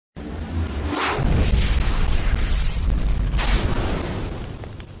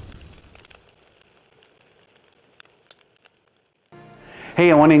Hey,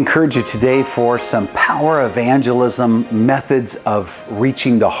 I want to encourage you today for some power evangelism methods of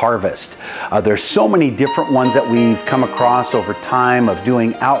reaching the harvest. There's so many different ones that we've come across over time of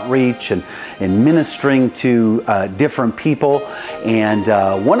doing outreach and ministering to different people.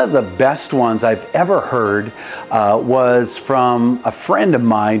 And one of the best ones I've ever heard was from a friend of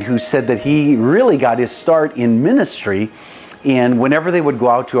mine who said that he really got his start in ministry. And whenever they would go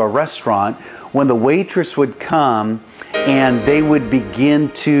out to a restaurant, when the waitress would come and they would begin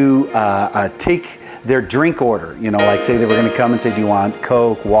to take their drink order, you know, like say they were going to come and say, do you want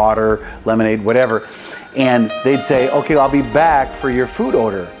Coke, water, lemonade, whatever. And they'd say, okay, I'll be back for your food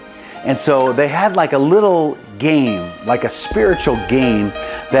order. And so they had like a little game, like a spiritual game,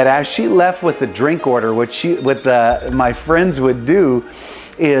 that as she left with the drink order, what my friends would do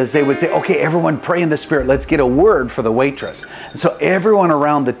is they would say, okay, everyone pray in the Spirit. Let's get a word for the waitress. And so everyone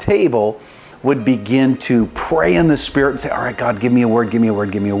around the table would begin to pray in the Spirit and say, all right, God, give me a word, give me a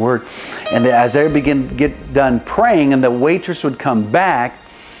word, give me a word. And as they get done praying and the waitress would come back,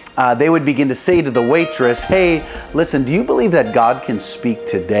 they would begin to say to the waitress, hey, listen, do you believe that God can speak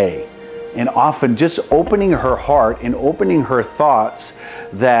today? And often just opening her heart and opening her thoughts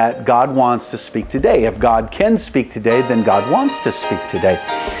that God wants to speak today. If God can speak today, then God wants to speak today.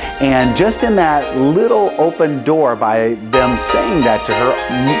 And just in that little open door, by them saying that to her,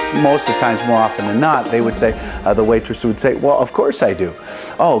 most of the times, more often than not, they would say, the waitress would say, well, of course I do.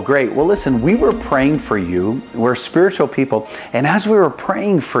 Oh, great. Well, listen, we were praying for you. We're spiritual people. And as we were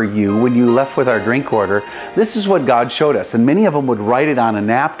praying for you, when you left with our drink order, this is what God showed us. And many of them would write it on a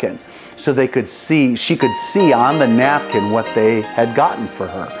napkin so she could see on the napkin what they had gotten for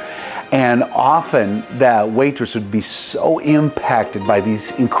her. And often that waitress would be so impacted by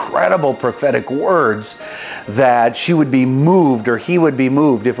these incredible prophetic words that she would be moved, or he would be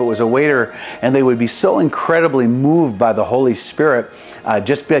moved if it was a waiter, and they would be so incredibly moved by the Holy Spirit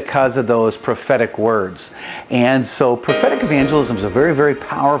just because of those prophetic words. And so prophetic evangelism is a very, very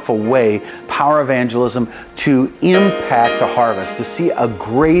powerful way, power evangelism, to impact the harvest, to see a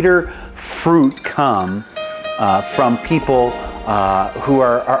greater fruit come from people who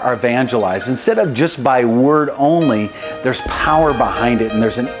are evangelized. Instead of just by word only, there's power behind it and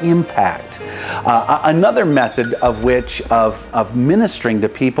there's an impact. Another method of ministering to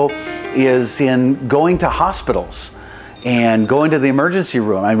people is in going to hospitals and going to the emergency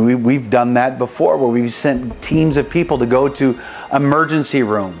room. I mean, we've done that before, where we've sent teams of people to go to emergency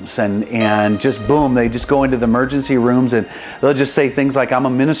rooms and just boom, they just go into the emergency rooms and they'll just say things like, I'm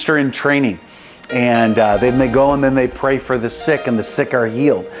a minister in training. And then they go and then they pray for the sick, and the sick are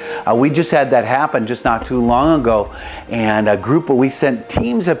healed. We just had that happen just not too long ago, and we sent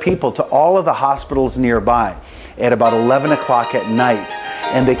teams of people to all of the hospitals nearby at about 11 o'clock at night.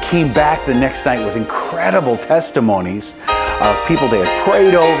 And they came back the next night with incredible testimonies of people they had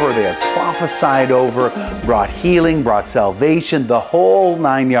prayed over, they had prophesied over, brought healing, brought salvation, the whole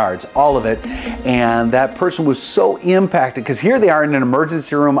 9 yards, all of it. And that person was so impacted, because here they are in an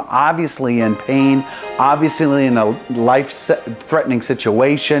emergency room, obviously in pain, obviously in a life-threatening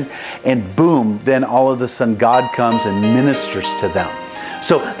situation, and boom, then all of a sudden God comes and ministers to them.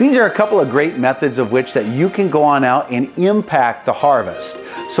 So these are a couple of great methods of which that you can go on out and impact the harvest.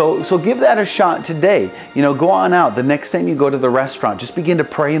 So give that a shot today. You know, go on out. The next time you go to the restaurant, just begin to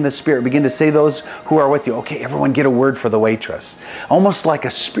pray in the Spirit. Begin to say those who are with you, okay, everyone get a word for the waitress. Almost like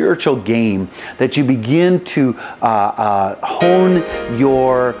a spiritual game that you begin to hone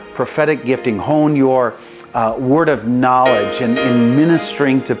your prophetic gifting, hone your word of knowledge in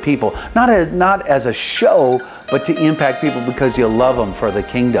ministering to people. Not as a show, but to impact people because you love them for the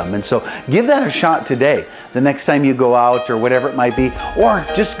kingdom. And so give that a shot today, the next time you go out or whatever it might be. Or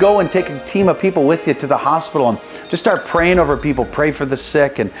just go and take a team of people with you to the hospital and just start praying over people, pray for the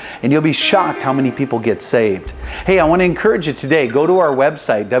sick, and you'll be shocked how many people get saved. Hey, I want to encourage you today, go to our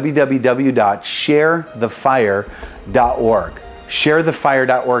website, www.sharethefire.org.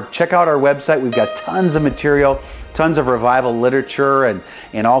 sharethefire.org. Check out our website. We've got tons of material, tons of revival literature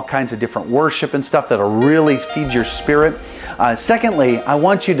and all kinds of different worship and stuff that'll really feed your spirit. Secondly, I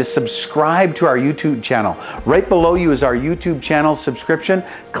want you to subscribe to our YouTube channel. Right below you is our YouTube channel subscription.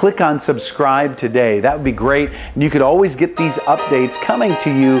 Click on subscribe today. That would be great. And you could always get these updates coming to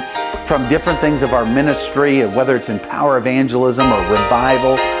you from different things of our ministry, whether it's in power evangelism or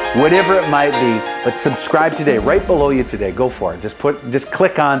revival, whatever it might be. But subscribe today, right below you today. Go for it. Just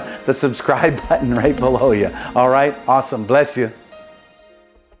click on the subscribe button right below you. All right? Awesome. Bless you.